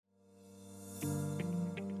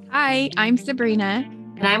Hi, I'm Sabrina.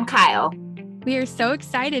 And I'm Kyle. We are so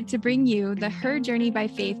excited to bring you the Her Journey by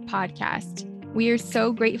Faith podcast. We are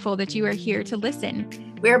so grateful that you are here to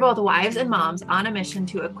listen. We are both wives and moms on a mission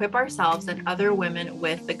to equip ourselves and other women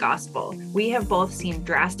with the gospel. We have both seen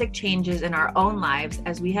drastic changes in our own lives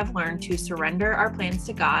as we have learned to surrender our plans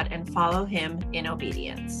to God and follow Him in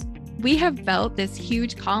obedience. We have felt this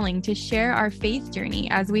huge calling to share our faith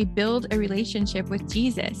journey as we build a relationship with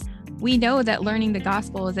Jesus. We know that learning the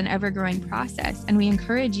gospel is an ever-growing process, and we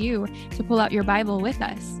encourage you to pull out your Bible with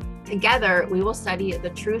us. Together, we will study the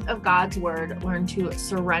truth of God's word, learn to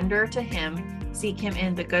surrender to Him, seek Him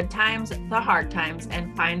in the good times, the hard times,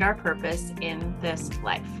 and find our purpose in this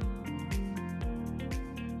life.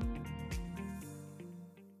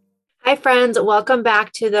 Hi, friends. Welcome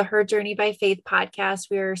back to the Her Journey by Faith podcast.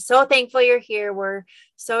 We're so thankful you're here. We're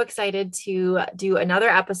so excited to do another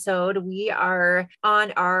episode. We are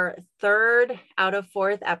on our third out of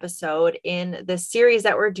fourth episode in the series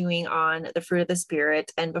that we're doing on the fruit of the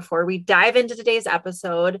Spirit. And before we dive into today's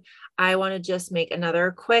episode, I want to just make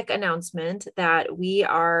another quick announcement that we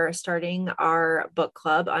are starting our book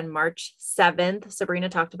club on March 7th. Sabrina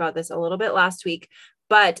talked about this a little bit last week.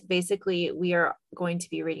 But basically, we are going to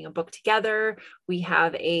be reading a book together. We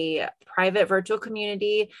have a private virtual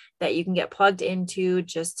community that you can get plugged into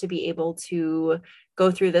just to be able to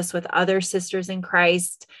go through this with other sisters in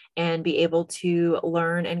Christ and be able to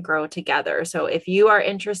learn and grow together. So if you are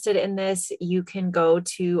interested in this, you can go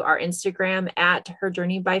to our Instagram at Her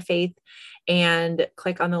Journey by Faith and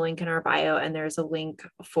click on the link in our bio. And there's a link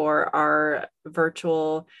for our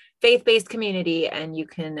virtual faith-based community, and you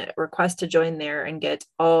can request to join there and get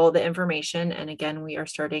all the information. And again, we are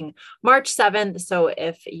starting March 7th. So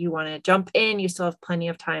if you want to jump in, you still have plenty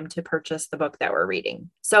of time to purchase the book that we're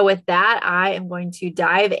reading. So with that, I am going to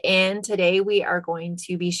dive in. Today, we are going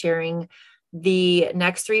to be sharing the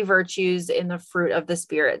next three virtues in the fruit of the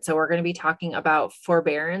Spirit. So we're going to be talking about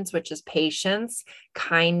forbearance, which is patience,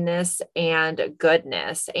 kindness, and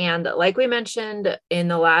goodness. And like we mentioned in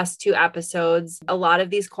the last two episodes, a lot of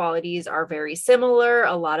these qualities are very similar.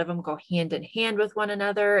 A lot of them go hand in hand with one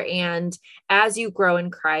another. And as you grow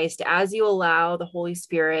in Christ, as you allow the Holy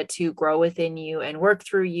Spirit to grow within you and work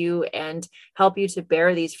through you and help you to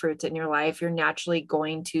bear these fruits in your life, you're naturally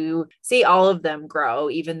going to see all of them grow,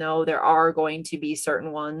 even though there are going to be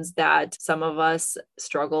certain ones that some of us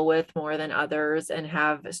struggle with more than others and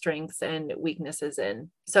have strengths and weaknesses in.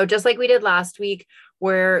 So just like we did last week,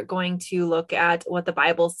 we're going to look at what the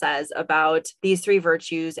Bible says about these three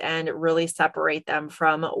virtues and really separate them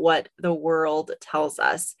from what the world tells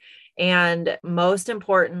us. And most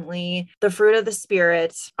importantly, the fruit of the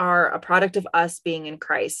Spirit are a product of us being in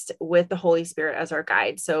Christ with the Holy Spirit as our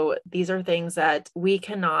guide. So these are things that we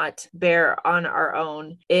cannot bear on our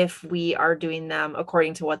own if we are doing them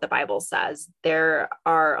according to what the Bible says. There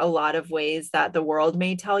are a lot of ways that the world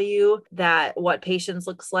may tell you that what patience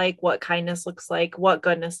looks like, what kindness looks like, what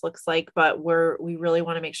goodness looks like, but we really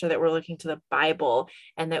want to make sure that we're looking to the Bible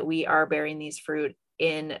and that we are bearing these fruit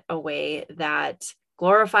in a way that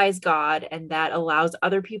glorifies God and that allows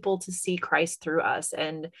other people to see Christ through us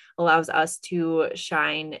and allows us to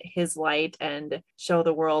shine His light and show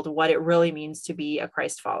the world what it really means to be a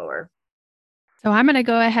Christ follower. So I'm going to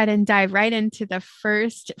go ahead and dive right into the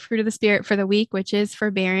first fruit of the Spirit for the week, which is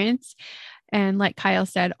forbearance. And like Kyle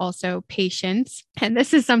said, also patience. And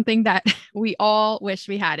this is something that we all wish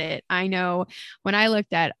we had it. I know when I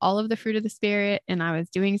looked at all of the fruit of the Spirit and I was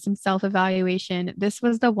doing some self-evaluation, this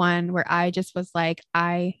was the one where I just was like,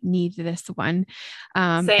 I need this one.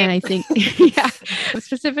 And I think, yeah,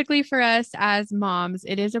 specifically for us as moms,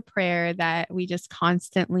 it is a prayer that we just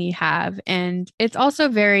constantly have. And it's also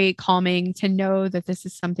very calming to know that this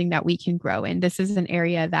is something that we can grow in. This is an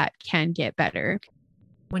area that can get better.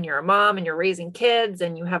 When you're a mom and you're raising kids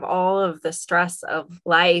and you have all of the stress of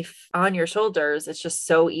life on your shoulders, it's just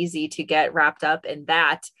so easy to get wrapped up in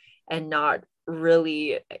that and not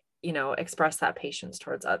really, express that patience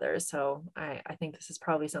towards others. So I think this is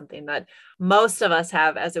probably something that most of us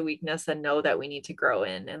have as a weakness and know that we need to grow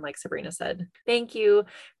in. And like Sabrina said, thank you,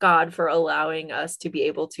 God, for allowing us to be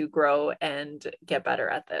able to grow and get better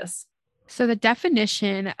at this. So the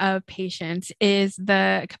definition of patience is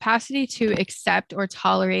the capacity to accept or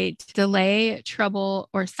tolerate delay, trouble,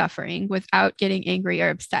 or suffering without getting angry or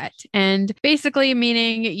upset. And basically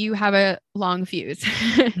meaning you have a long fuse,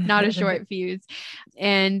 not a short fuse.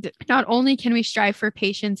 And not only can we strive for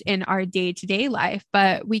patience in our day-to-day life,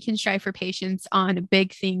 but we can strive for patience on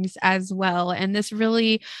big things as well. And this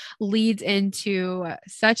really leads into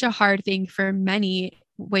such a hard thing for many,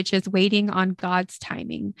 which is waiting on God's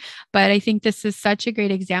timing. But I think this is such a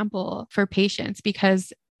great example for patience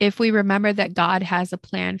because if we remember that God has a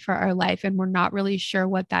plan for our life and we're not really sure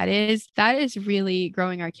what that is really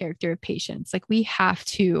growing our character of patience. Like we have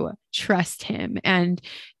to trust him and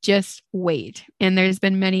just wait. And there's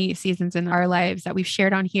been many seasons in our lives that we've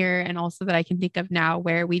shared on here and also that I can think of now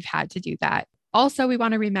where we've had to do that. Also, we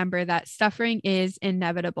want to remember that suffering is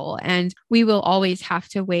inevitable and we will always have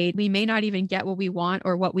to wait. We may not even get what we want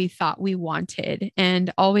or what we thought we wanted.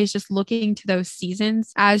 And always just looking to those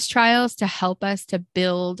seasons as trials to help us to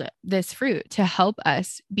build this fruit, to help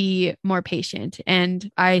us be more patient. And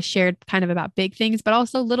I shared kind of about big things, but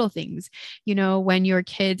also little things, when your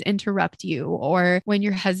kids interrupt you or when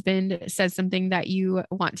your husband says something that you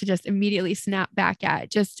want to just immediately snap back at,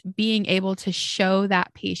 just being able to show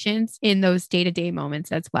that patience in those day-to-day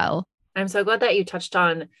moments as well. I'm so glad that you touched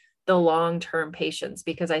on the long-term patience,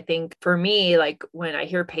 because I think for me, like when I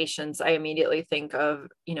hear patience, I immediately think of,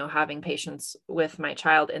 having patience with my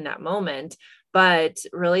child in that moment. But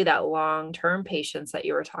really that long-term patience that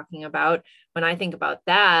you were talking about, when I think about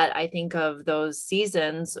that, I think of those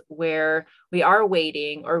seasons where we are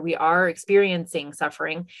waiting or we are experiencing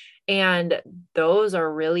suffering. And those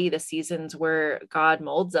are really the seasons where God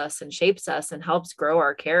molds us and shapes us and helps grow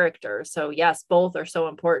our character. So yes, both are so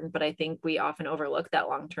important, but I think we often overlook that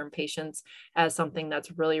long-term patience as something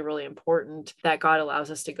that's really, really important that God allows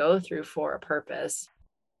us to go through for a purpose.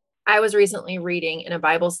 I was recently reading in a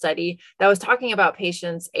Bible study that was talking about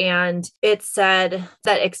patience, and it said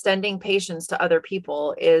that extending patience to other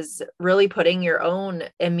people is really putting your own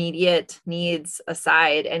immediate needs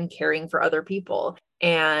aside and caring for other people.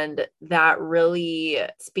 And that really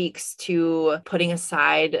speaks to putting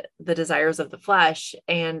aside the desires of the flesh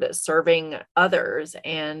and serving others.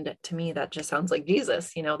 And to me, that just sounds like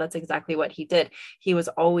Jesus. That's exactly what he did. He was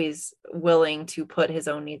always willing to put his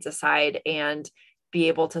own needs aside and be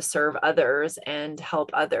able to serve others and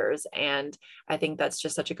help others. And I think that's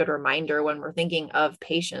just such a good reminder when we're thinking of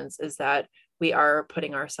patience, is that we are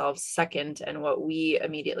putting ourselves second and what we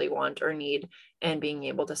immediately want or need and being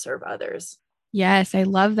able to serve others. Yes, I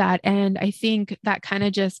love that. And I think that kind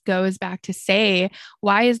of just goes back to say,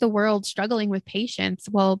 why is the world struggling with patience?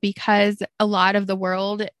 Well, because a lot of the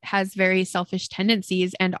world has very selfish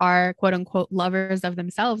tendencies and are quote unquote lovers of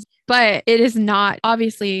themselves, but it is not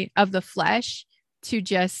obviously of the flesh to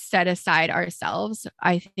just set aside ourselves.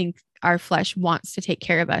 I think our flesh wants to take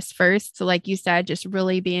care of us first. So like you said, just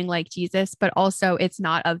really being like Jesus, but also it's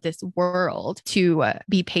not of this world to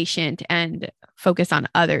be patient and focus on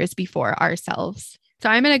others before ourselves. So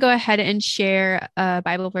I'm going to go ahead and share a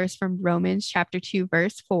Bible verse from Romans chapter 2,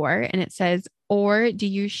 verse 4. And it says, "Or do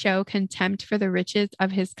you show contempt for the riches of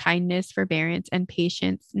his kindness, forbearance, and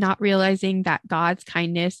patience, not realizing that God's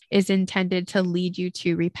kindness is intended to lead you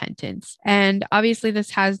to repentance?" And obviously this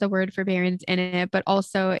has the word forbearance in it, but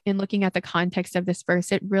also in looking at the context of this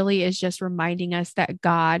verse, it really is just reminding us that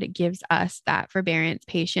God gives us that forbearance,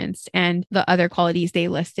 patience, and the other qualities they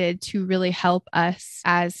listed to really help us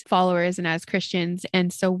as followers and as Christians.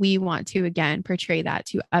 And so we want to, again, portray that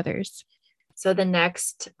to others. So the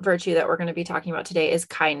next virtue that we're going to be talking about today is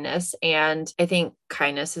kindness. And I think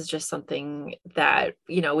kindness is just something that,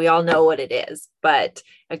 we all know what it is, but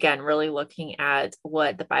again, really looking at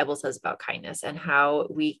what the Bible says about kindness and how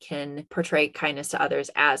we can portray kindness to others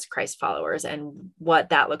as Christ followers and what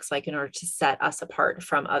that looks like in order to set us apart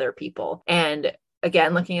from other people. And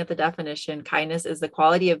again, looking at the definition, kindness is the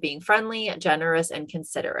quality of being friendly, generous, and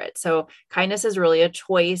considerate. So kindness is really a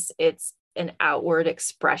choice. It's an outward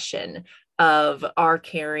expression of our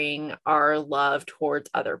caring, our love towards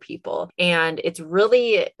other people. And it's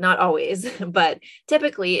really not always, but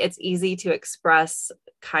typically it's easy to express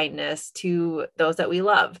kindness to those that we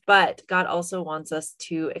love. But God also wants us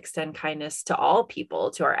to extend kindness to all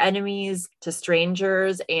people, to our enemies, to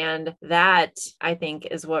strangers. And that, I think,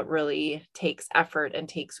 is what really takes effort and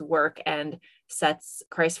takes work and sets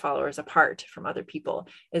Christ followers apart from other people,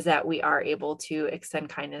 is that we are able to extend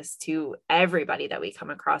kindness to everybody that we come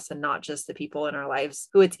across and not just the people in our lives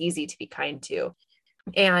who it's easy to be kind to.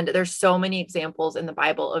 And there's so many examples in the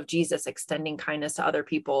Bible of Jesus extending kindness to other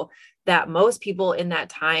people that most people in that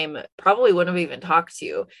time probably wouldn't have even talked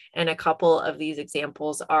to. And a couple of these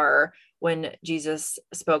examples are when Jesus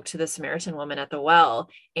spoke to the Samaritan woman at the well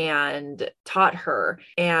and taught her.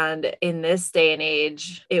 And in this day and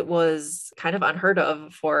age, it was kind of unheard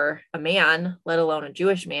of for a man, let alone a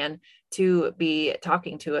Jewish man, to be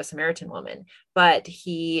talking to a Samaritan woman, but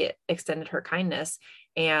he extended her kindness.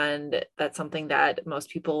 And that's something that most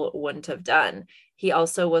people wouldn't have done. he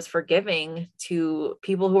also was forgiving to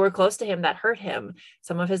people who were close to him that hurt him.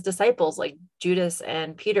 Some of his disciples, like Judas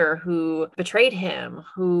and Peter, who betrayed him,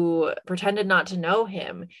 who pretended not to know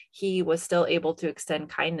him, he was still able to extend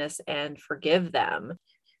kindness and forgive them.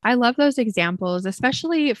 I love those examples,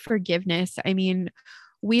 especially forgiveness. I mean,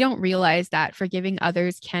 we don't realize that forgiving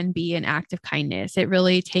others can be an act of kindness. It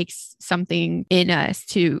really takes something in us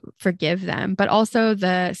to forgive them, but also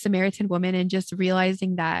the Samaritan woman, and just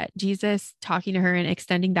realizing that Jesus talking to her and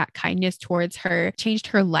extending that kindness towards her changed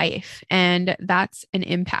her life. And that's an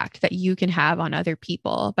impact that you can have on other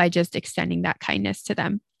people by just extending that kindness to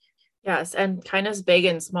them. Yes. And kindness, big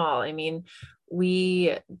and small. I mean,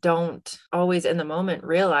 we don't always in the moment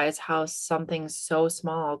realize how something so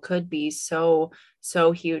small could be so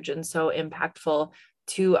huge and so impactful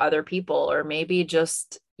to other people, or maybe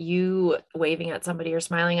just you waving at somebody or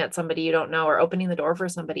smiling at somebody you don't know, or opening the door for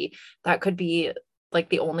somebody. That could be like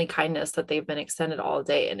the only kindness that they've been extended all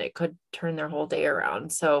day, and it could turn their whole day around.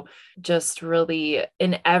 So just really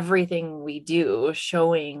in everything we do,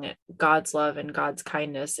 showing God's love and God's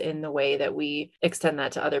kindness in the way that we extend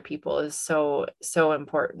that to other people is so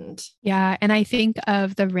important. Yeah. And I think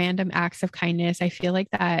of the random acts of kindness. I feel like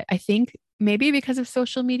that, I think maybe because of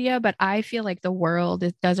social media, but I feel like the world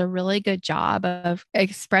does a really good job of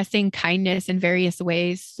expressing kindness in various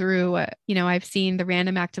ways through, I've seen the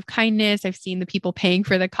random act of kindness. I've seen the people paying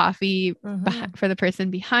for the coffee for the person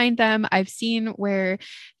behind them. I've seen where,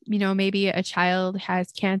 maybe a child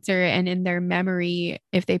has cancer, and in their memory,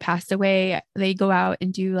 if they passed away, they go out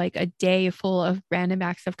and do like a day full of random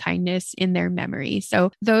acts of kindness in their memory.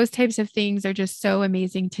 So those types of things are just so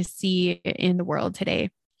amazing to see in the world today.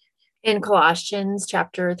 In Colossians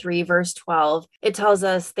chapter 3, verse 12, it tells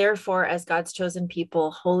us, therefore, as God's chosen people,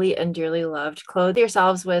 holy and dearly loved, clothe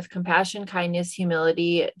yourselves with compassion, kindness,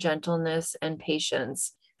 humility, gentleness, and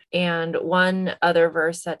patience. And one other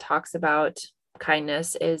verse that talks about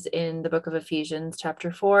kindness is in the book of Ephesians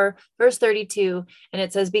chapter 4, verse 32. And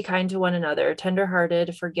it says, be kind to one another,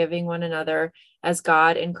 tenderhearted, forgiving one another, as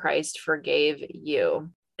God in Christ forgave you.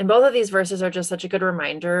 And both of these verses are just such a good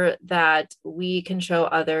reminder that we can show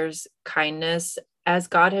others kindness as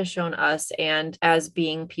God has shown us, and as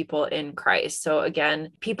being people in Christ. So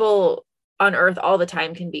again, people on earth all the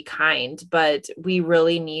time can be kind, but we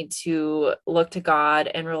really need to look to God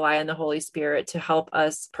and rely on the Holy Spirit to help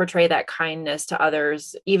us portray that kindness to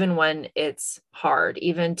others, even when it's hard,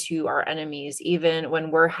 even to our enemies, even when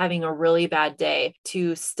we're having a really bad day,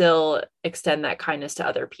 to still extend that kindness to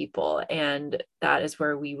other people. And that is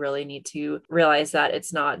where we really need to realize that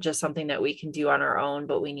it's not just something that we can do on our own,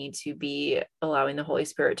 but we need to be allowing the Holy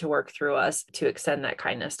Spirit to work through us to extend that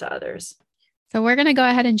kindness to others. So we're going to go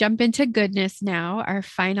ahead and jump into goodness now, our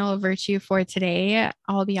final virtue for today.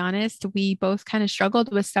 I'll be honest, we both kind of struggled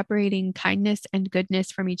with separating kindness and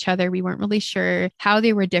goodness from each other. We weren't really sure how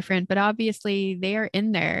they were different, but obviously they are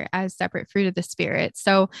in there as separate fruit of the Spirit.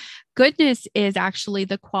 So goodness is actually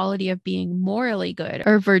the quality of being morally good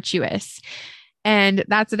or virtuous. And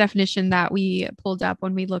that's a definition that we pulled up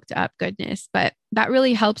when we looked up goodness, but that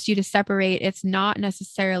really helps you to separate. It's not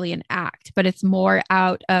necessarily an act, but it's more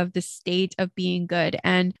out of the state of being good,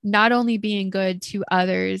 and not only being good to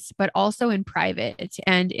others, but also in private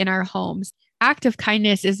and in our homes. Act of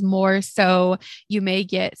kindness is more so you may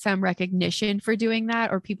get some recognition for doing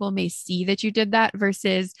that, or people may see that you did that,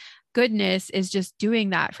 versus goodness is just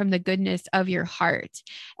doing that from the goodness of your heart.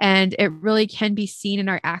 And it really can be seen in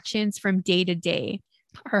our actions from day to day.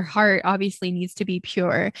 Our heart obviously needs to be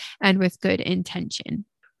pure and with good intention.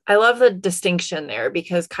 I love the distinction there,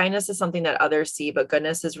 because kindness is something that others see, but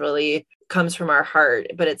goodness is really comes from our heart,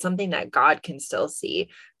 but it's something that God can still see.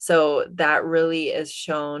 So that really is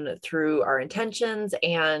shown through our intentions,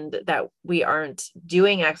 and that we aren't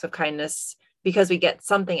doing acts of kindness because we get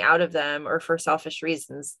something out of them or for selfish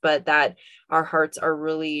reasons, but that our hearts are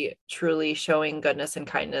really, truly showing goodness and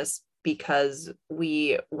kindness because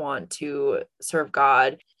we want to serve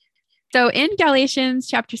God. So in Galatians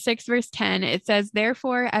chapter 6, verse 10, it says,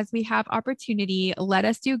 therefore, as we have opportunity, let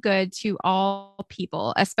us do good to all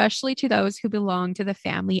people, especially to those who belong to the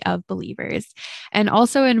family of believers. And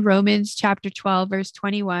also in Romans chapter 12, verse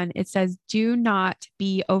 21, it says, do not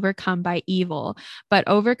be overcome by evil, but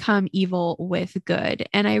overcome evil with good.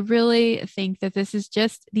 And I really think that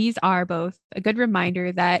these are both a good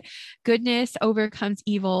reminder that goodness overcomes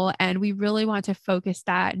evil. And we really want to focus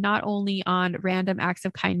that not only on random acts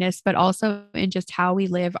of kindness, but also in just how we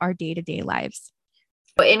live our day-to-day lives.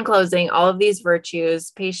 In closing, all of these virtues,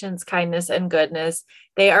 patience, kindness, and goodness,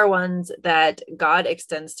 they are ones that God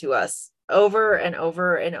extends to us over and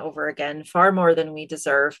over and over again, far more than we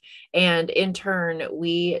deserve. And in turn,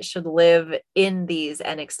 we should live in these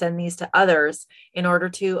and extend these to others in order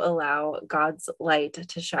to allow God's light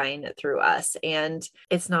to shine through us. And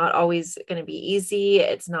it's not always going to be easy.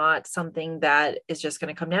 It's not something that is just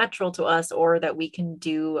going to come natural to us or that we can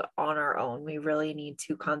do on our own. We really need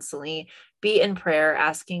to constantly be in prayer,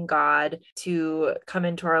 asking God to come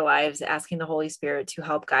into our lives, asking the Holy Spirit to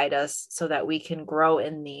help guide us so that we can grow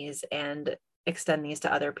in these and extend these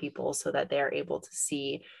to other people so that they are able to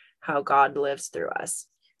see how God lives through us.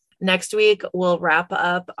 Next week, we'll wrap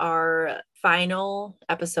up our final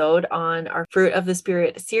episode on our Fruit of the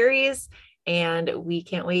Spirit series, and we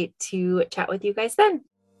can't wait to chat with you guys then.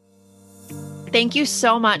 Thank you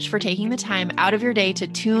so much for taking the time out of your day to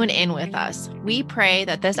tune in with us. We pray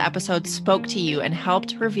that this episode spoke to you and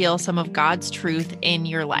helped reveal some of God's truth in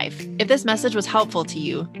your life. If this message was helpful to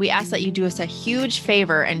you, we ask that you do us a huge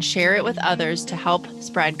favor and share it with others to help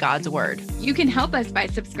spread God's word. You can help us by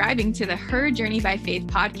subscribing to the Her Journey by Faith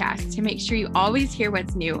podcast to make sure you always hear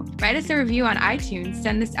what's new. Write us a review on iTunes,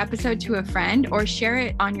 send this episode to a friend, or share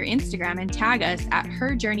it on your Instagram and tag us at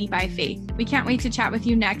Her Journey by Faith. We can't wait to chat with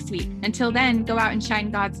you next week. Until then, go out and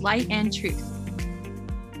shine God's light and truth.